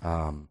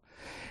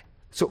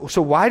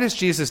 So why does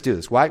Jesus do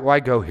this? Why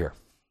go here?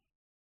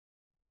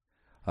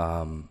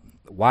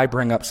 Why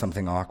bring up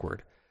something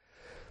awkward?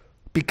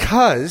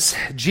 Because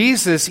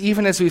Jesus,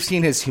 even as we've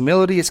seen his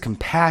humility, his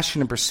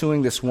compassion in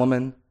pursuing this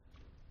woman,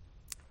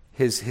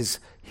 his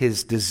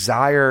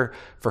desire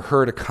for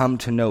her to come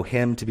to know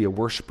him, to be a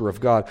worshiper of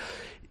God,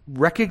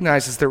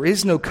 recognizes there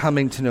is no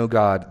coming to know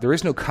God, there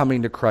is no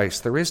coming to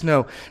Christ, there is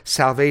no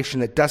salvation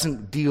that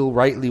doesn't deal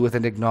rightly with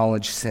an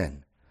acknowledged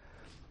sin.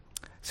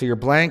 So you're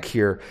blank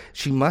here.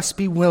 She must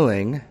be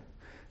willing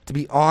to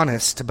be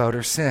honest about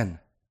her sin.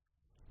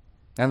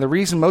 And the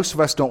reason most of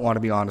us don't want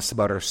to be honest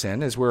about our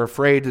sin is we're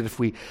afraid that if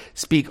we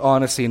speak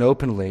honestly and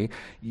openly,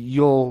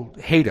 you'll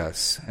hate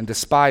us and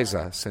despise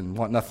us and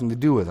want nothing to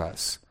do with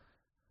us.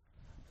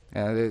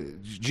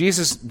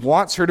 Jesus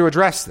wants her to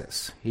address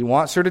this. He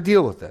wants her to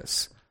deal with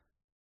this.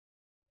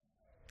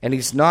 And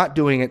he's not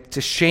doing it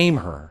to shame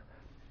her.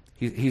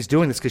 He's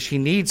doing this because she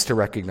needs to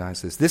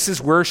recognize this. This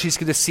is where she's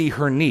going to see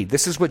her need.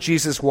 This is what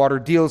Jesus' water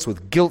deals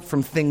with, guilt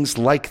from things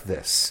like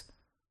this.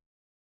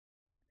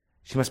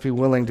 She must be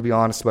willing to be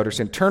honest about her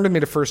sin. Turn to me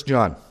to 1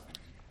 John.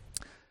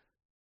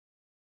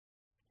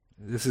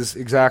 This is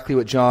exactly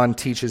what John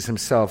teaches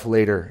himself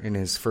later in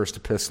his first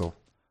epistle.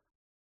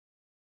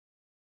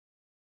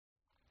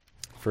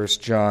 1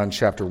 John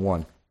chapter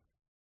 1.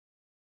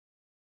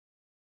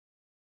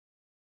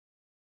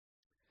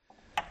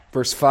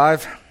 Verse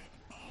 5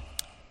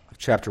 of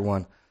chapter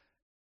 1.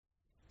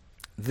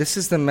 This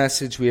is the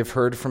message we have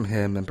heard from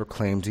him and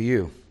proclaimed to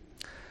you,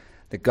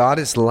 that God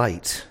is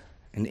light,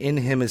 and in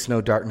him is no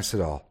darkness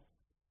at all.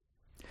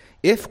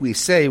 If we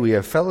say we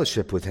have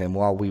fellowship with him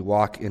while we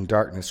walk in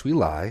darkness, we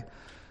lie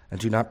and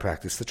do not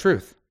practice the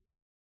truth.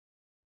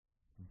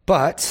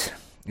 But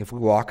if we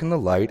walk in the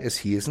light as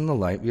he is in the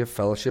light, we have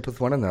fellowship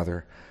with one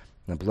another,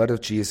 and the blood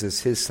of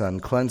Jesus, his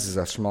Son, cleanses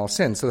us from all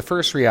sin. So the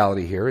first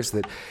reality here is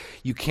that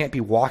you can't be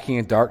walking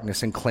in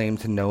darkness and claim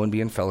to know and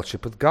be in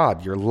fellowship with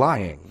God. You're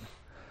lying.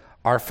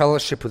 Our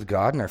fellowship with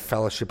God and our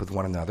fellowship with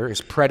one another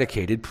is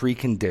predicated,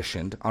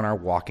 preconditioned on our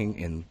walking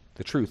in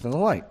the truth and the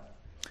light.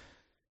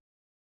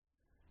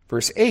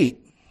 Verse 8,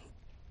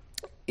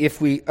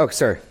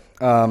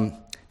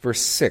 verse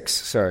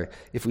 6, I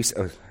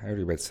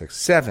already read 6.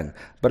 7,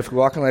 but if we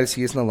walk in the light as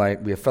he is in the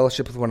light, we have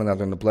fellowship with one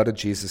another, and the blood of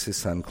Jesus, his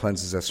Son,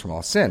 cleanses us from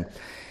all sin.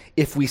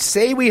 If we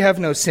say we have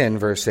no sin,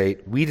 verse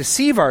 8, we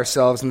deceive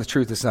ourselves and the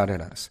truth is not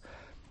in us.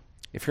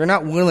 If you're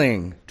not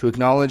willing to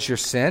acknowledge your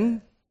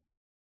sin,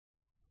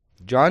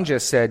 John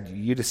just said,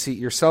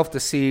 you're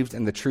self-deceived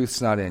and the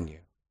truth's not in you.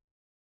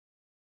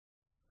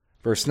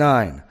 Verse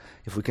 9,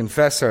 if we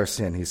confess our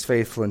sin, he's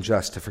faithful and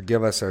just to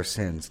forgive us our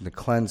sins and to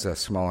cleanse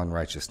us from all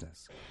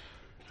unrighteousness.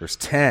 Verse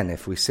 10,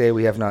 if we say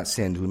we have not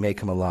sinned, we make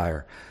him a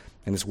liar,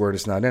 and his word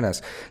is not in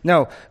us.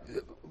 No,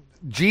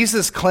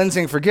 Jesus'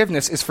 cleansing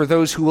forgiveness is for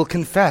those who will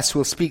confess, who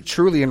will speak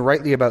truly and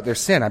rightly about their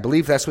sin. I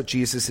believe that's what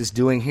Jesus is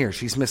doing here.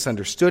 She's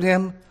misunderstood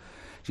him.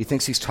 She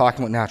thinks he's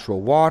talking about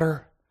natural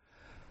water.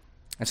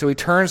 And so he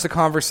turns the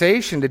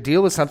conversation to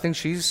deal with something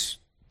she's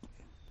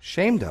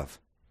ashamed of,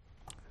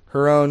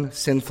 her own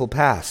sinful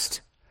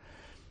past.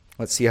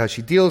 Let's see how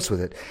she deals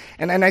with it.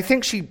 And I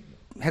think she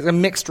has a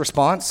mixed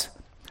response.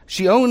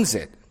 She owns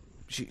it.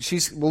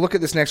 We'll look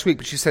at this next week,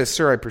 but she says,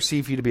 "Sir, I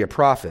perceive you to be a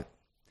prophet."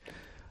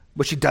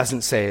 What she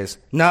doesn't say is,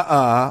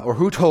 "Nuh-uh," or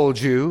 "Who told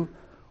you?"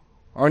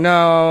 or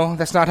 "No,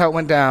 that's not how it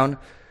went down."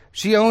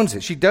 She owns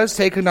it. She does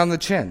take it on the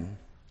chin.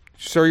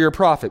 "Sir, you're a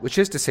prophet," which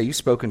is to say, you've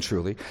spoken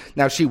truly.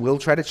 Now, she will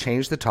try to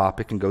change the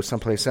topic and go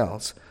someplace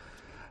else.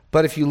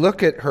 But if you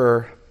look at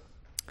her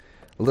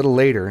a little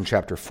later in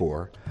chapter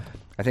 4,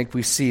 I think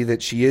we see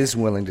that she is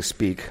willing to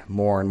speak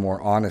more and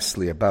more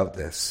honestly about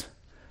this.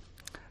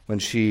 When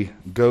she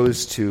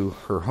goes to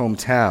her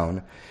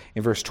hometown,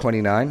 in verse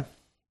 29,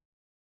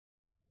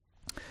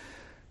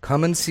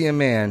 "Come and see a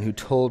man who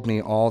told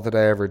me all that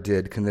I ever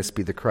did. Can this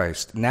be the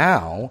Christ?"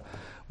 Now,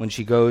 when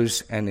she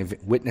goes and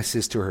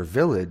witnesses to her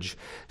village,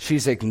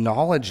 she's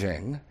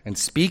acknowledging and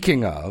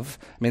speaking of,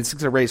 this is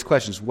going to raise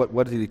questions.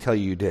 What did he tell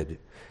you did?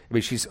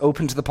 She's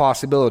open to the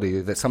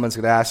possibility that someone's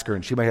going to ask her,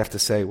 and she might have to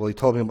say, "Well, he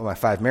told me about my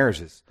 5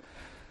 marriages.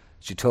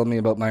 She told me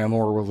about my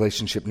immoral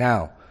relationship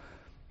now."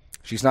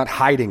 She's not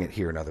hiding it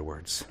here, in other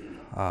words.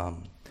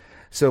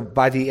 So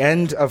by the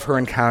end of her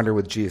encounter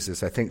with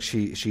Jesus, I think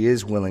she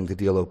is willing to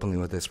deal openly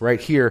with this.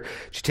 Right here,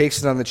 she takes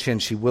it on the chin.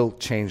 She will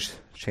change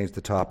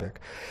the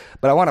topic.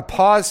 But I want to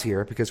pause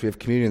here because we have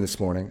communion this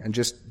morning and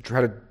just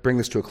try to bring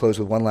this to a close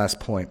with one last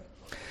point.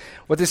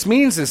 What this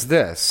means is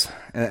this,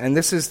 and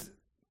this is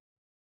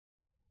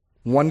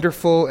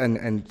wonderful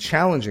and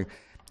challenging.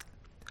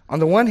 On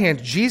the one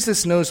hand,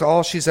 Jesus knows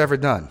all she's ever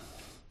done.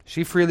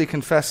 She freely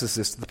confesses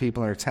this to the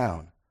people in her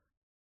town.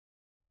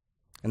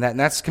 And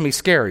that can be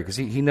scary because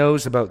he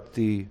knows about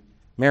the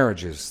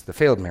marriages, the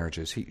failed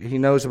marriages. He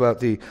knows about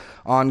the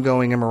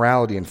ongoing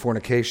immorality and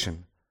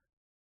fornication.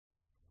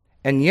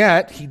 And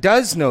yet, he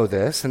does know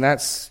this, and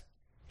that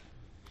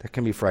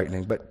can be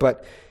frightening,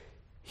 but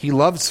he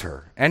loves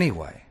her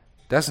anyway,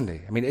 doesn't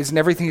he? Isn't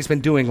everything he's been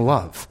doing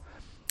love?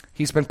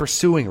 He's been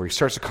pursuing her. He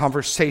starts a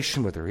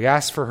conversation with her. He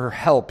asks for her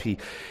help.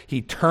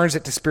 He turns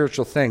it to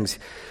spiritual things.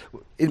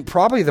 In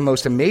probably the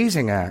most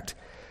amazing act,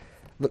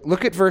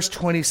 look at verse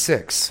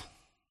 26.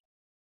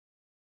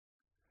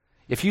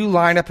 If you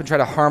line up and try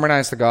to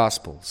harmonize the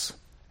Gospels,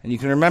 and you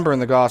can remember in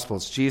the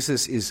Gospels,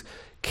 Jesus is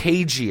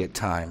cagey at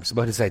times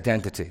about his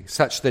identity,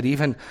 such that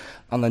even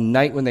on the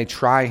night when they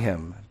try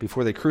him,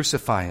 before they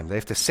crucify him, they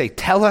have to say,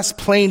 "Tell us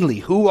plainly,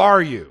 who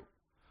are you?"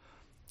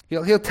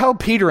 He'll tell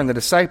Peter and the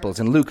disciples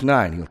in Luke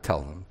 9, he'll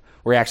tell them,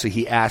 where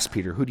he asked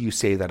Peter, "Who do you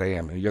say that I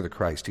am?" And "You're the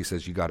Christ." He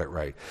says, "You got it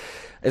right."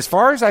 As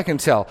far as I can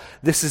tell,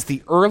 this is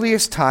the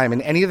earliest time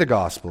in any of the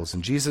Gospels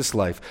in Jesus'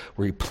 life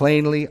where he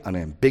plainly,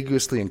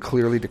 unambiguously, and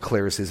clearly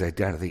declares his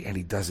identity, and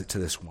he does it to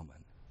this woman.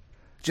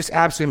 Just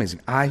absolutely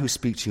amazing. "I who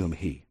speak to you am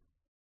he.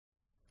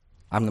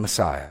 I'm the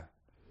Messiah."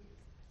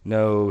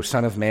 No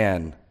Son of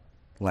Man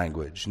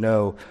language,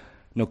 no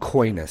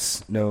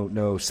coyness,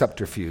 no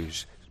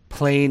subterfuge.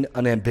 Plain,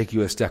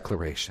 unambiguous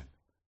declaration.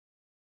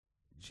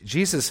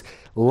 Jesus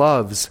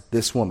loves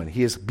this woman.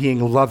 He is being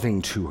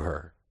loving to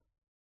her.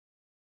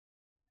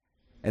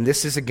 And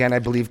this is, again, I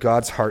believe,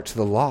 God's heart to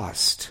the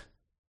lost.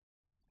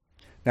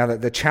 Now,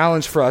 the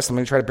challenge for us, I'm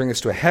going to try to bring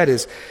this to a head,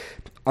 is,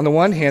 on the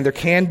one hand, there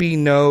can be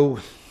no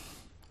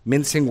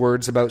mincing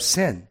words about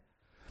sin,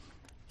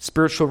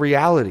 spiritual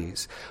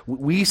realities.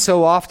 We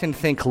so often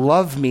think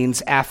love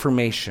means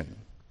affirmation.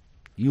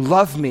 You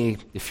love me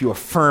if you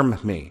affirm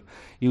me.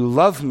 You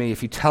love me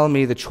if you tell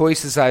me the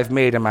choices I've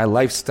made and my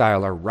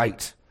lifestyle are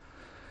right.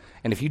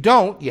 And if you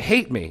don't, you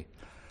hate me.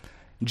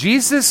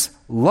 Jesus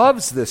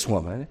loves this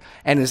woman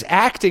and is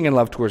acting in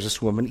love towards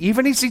this woman,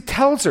 even as he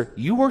tells her,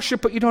 you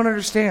worship what you don't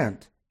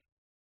understand.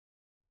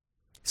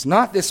 It's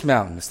not this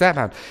mountain, it's that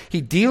mountain. He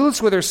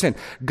deals with her sin.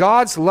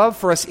 God's love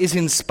for us is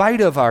in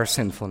spite of our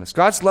sinfulness.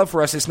 God's love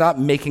for us is not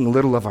making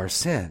little of our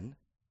sin.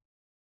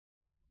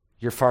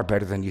 You're far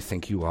better than you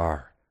think you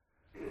are.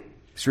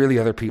 It's really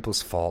other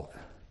people's fault.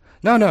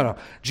 No.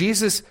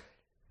 Jesus'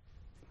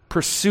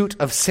 pursuit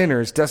of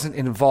sinners doesn't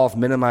involve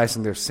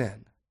minimizing their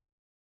sin.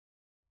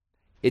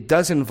 It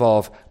does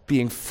involve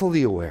being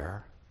fully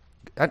aware.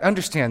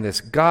 Understand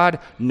this. God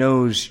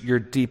knows your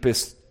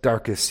deepest,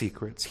 darkest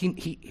secrets.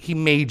 He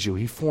made you.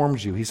 He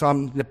formed you. He's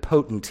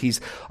omnipotent.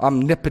 He's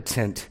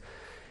omnipotent.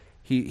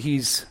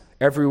 He's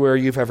everywhere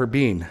you've ever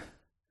been.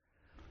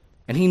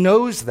 And he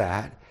knows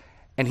that,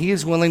 and he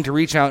is willing to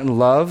reach out in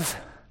love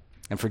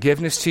and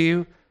forgiveness to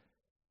you.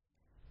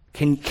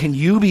 Can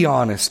you be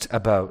honest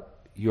about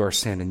your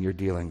sin and your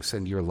dealings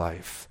and your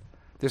life?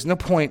 There's no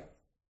point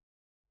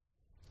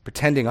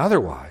pretending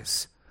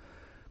otherwise.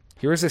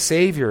 Here is a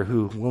Savior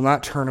who will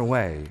not turn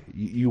away.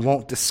 You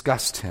won't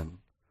disgust him.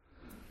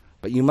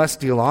 But you must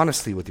deal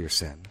honestly with your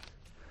sin.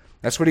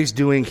 That's what he's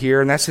doing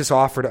here, and that's his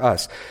offer to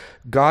us.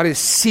 God is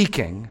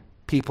seeking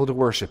people to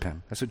worship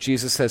him. That's what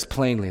Jesus says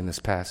plainly in this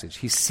passage.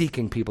 He's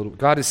seeking people.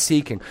 God is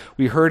seeking.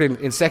 We heard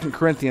in 2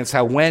 Corinthians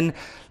how when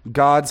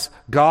God's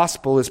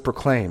gospel is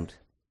proclaimed,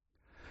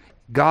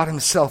 God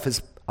himself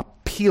is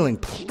appealing,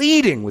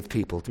 pleading with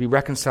people to be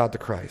reconciled to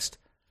Christ.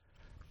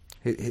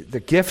 The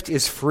gift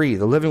is free.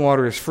 The living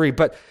water is free.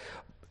 But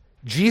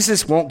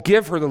Jesus won't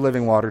give her the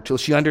living water till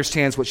she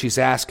understands what she's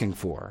asking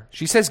for.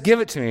 She says,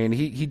 give it to me. And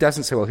he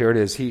doesn't say, well, here it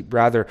is.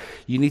 Rather,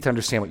 you need to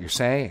understand what you're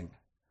saying.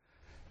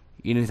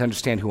 You need to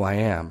understand who I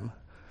am.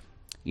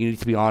 You need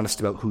to be honest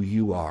about who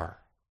you are.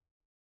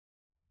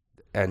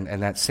 And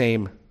that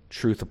same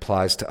truth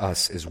applies to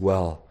us as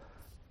well.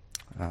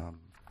 The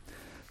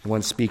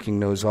one speaking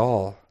knows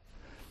all.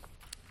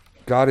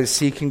 God is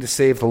seeking to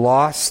save the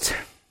lost.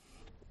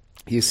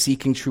 He is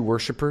seeking true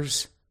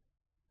worshipers.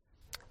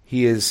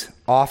 He is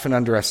often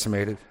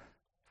underestimated.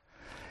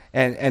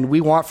 And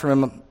we want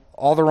from him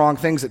all the wrong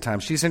things at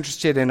times. She's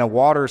interested in a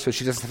water so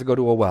she doesn't have to go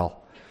to a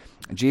well.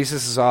 And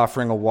Jesus is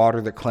offering a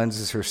water that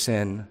cleanses her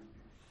sin,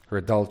 her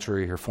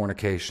adultery, her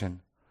fornication.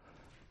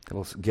 That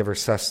will give her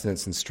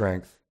sustenance and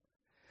strength.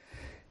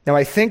 Now,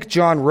 I think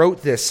John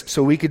wrote this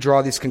so we could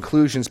draw these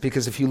conclusions,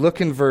 because if you look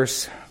in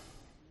verse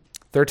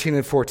 13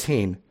 and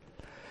 14,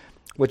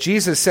 what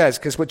Jesus says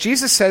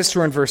to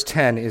her in verse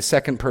 10 is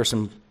second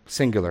person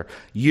singular.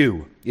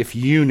 You, if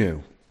you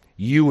knew,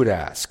 you would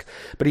ask.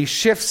 But he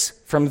shifts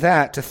from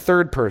that to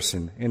third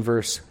person in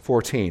verse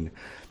 14.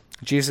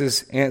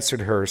 Jesus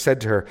answered her,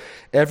 said to her,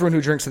 everyone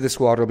who drinks of this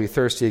water will be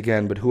thirsty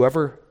again, but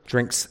whoever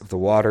drinks of the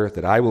water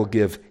that I will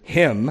give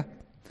him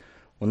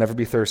will never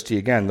be thirsty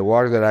again. The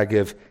water that I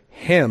give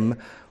him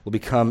will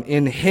become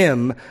in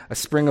him a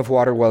spring of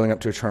water welling up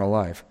to eternal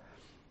life.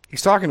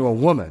 He's talking to a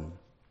woman.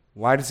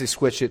 Why does he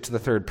switch it to the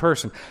third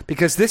person?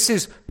 Because this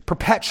is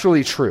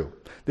perpetually true.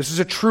 This is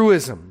a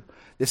truism.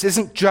 This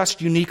isn't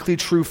just uniquely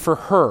true for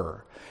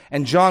her.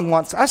 And John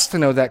wants us to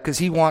know that because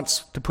he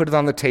wants to put it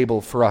on the table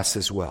for us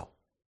as well.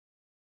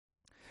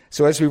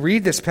 So as we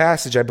read this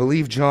passage, I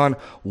believe John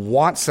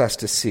wants us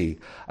to see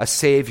a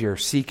Savior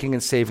seeking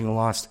and saving the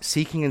lost,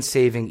 seeking and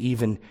saving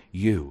even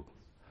you.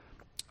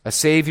 A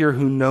Savior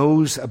who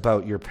knows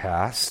about your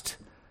past,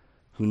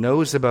 who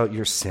knows about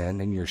your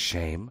sin and your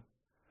shame,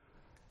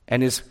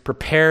 and is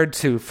prepared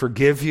to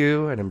forgive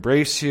you and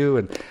embrace you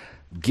and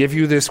give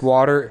you this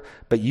water,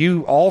 but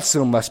you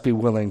also must be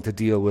willing to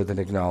deal with and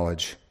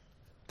acknowledge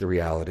the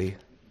reality.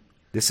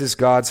 This is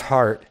God's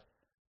heart.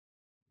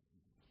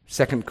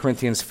 2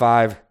 Corinthians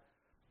 5,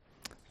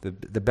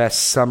 the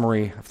best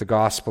summary of the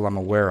gospel I'm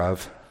aware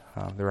of.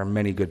 There are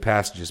many good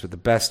passages, but the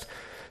best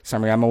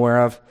summary I'm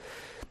aware of.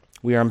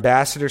 We are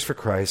ambassadors for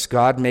Christ,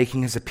 God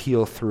making his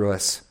appeal through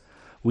us.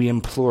 We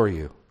implore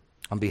you,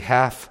 on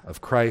behalf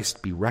of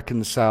Christ, be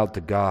reconciled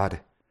to God.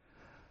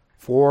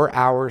 For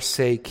our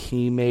sake,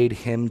 he made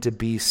him to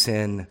be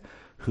sin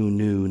who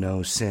knew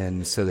no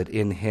sin, so that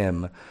in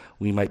him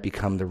we might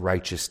become the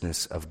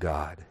righteousness of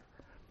God.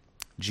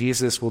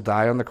 Jesus will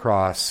die on the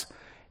cross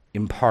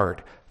in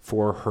part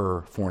for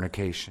her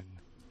fornication,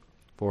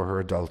 for her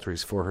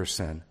adulteries, for her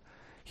sin.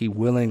 He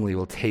willingly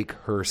will take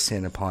her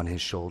sin upon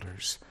his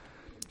shoulders.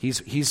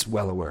 He's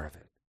well aware of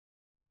it.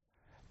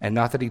 And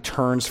not that he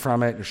turns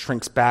from it or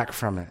shrinks back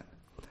from it,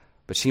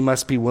 but she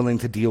must be willing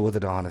to deal with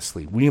it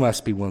honestly. We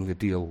must be willing to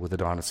deal with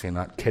it honestly and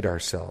not kid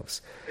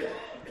ourselves.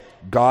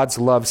 God's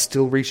love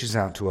still reaches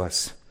out to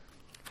us.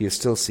 He is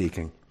still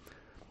seeking.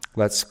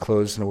 Let's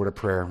close in a word of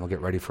prayer and we'll get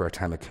ready for our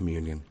time of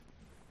communion.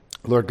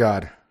 Lord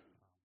God,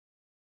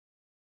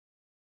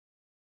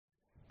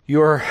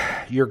 your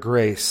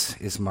grace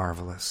is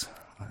marvelous.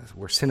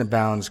 Where sin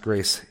abounds,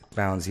 grace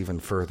abounds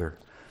even further.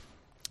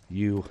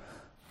 You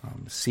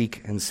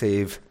seek and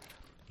save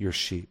your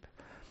sheep.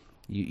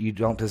 You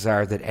don't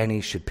desire that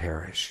any should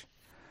perish.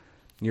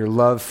 Your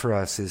love for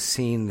us is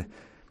seen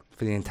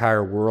for the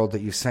entire world,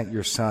 that you sent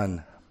your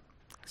Son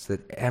so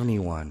that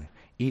anyone,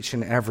 each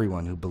and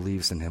everyone who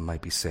believes in him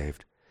might be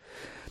saved.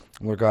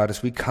 Lord God,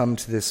 as we come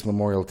to this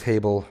memorial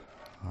table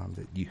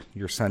that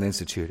your Son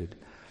instituted,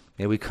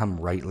 may we come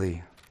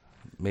rightly.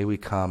 May we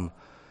come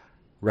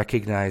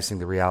recognizing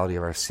the reality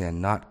of our sin,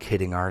 not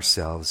kidding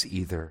ourselves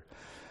either,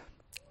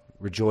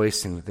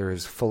 rejoicing that there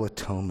is full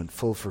atonement,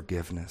 full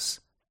forgiveness,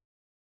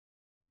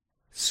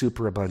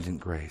 superabundant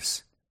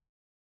grace,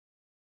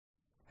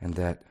 and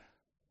that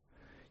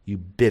you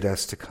bid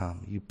us to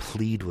come, you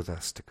plead with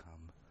us to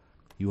come,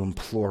 you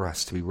implore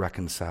us to be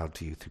reconciled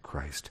to you through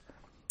Christ.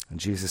 In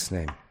Jesus'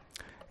 name,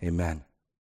 amen.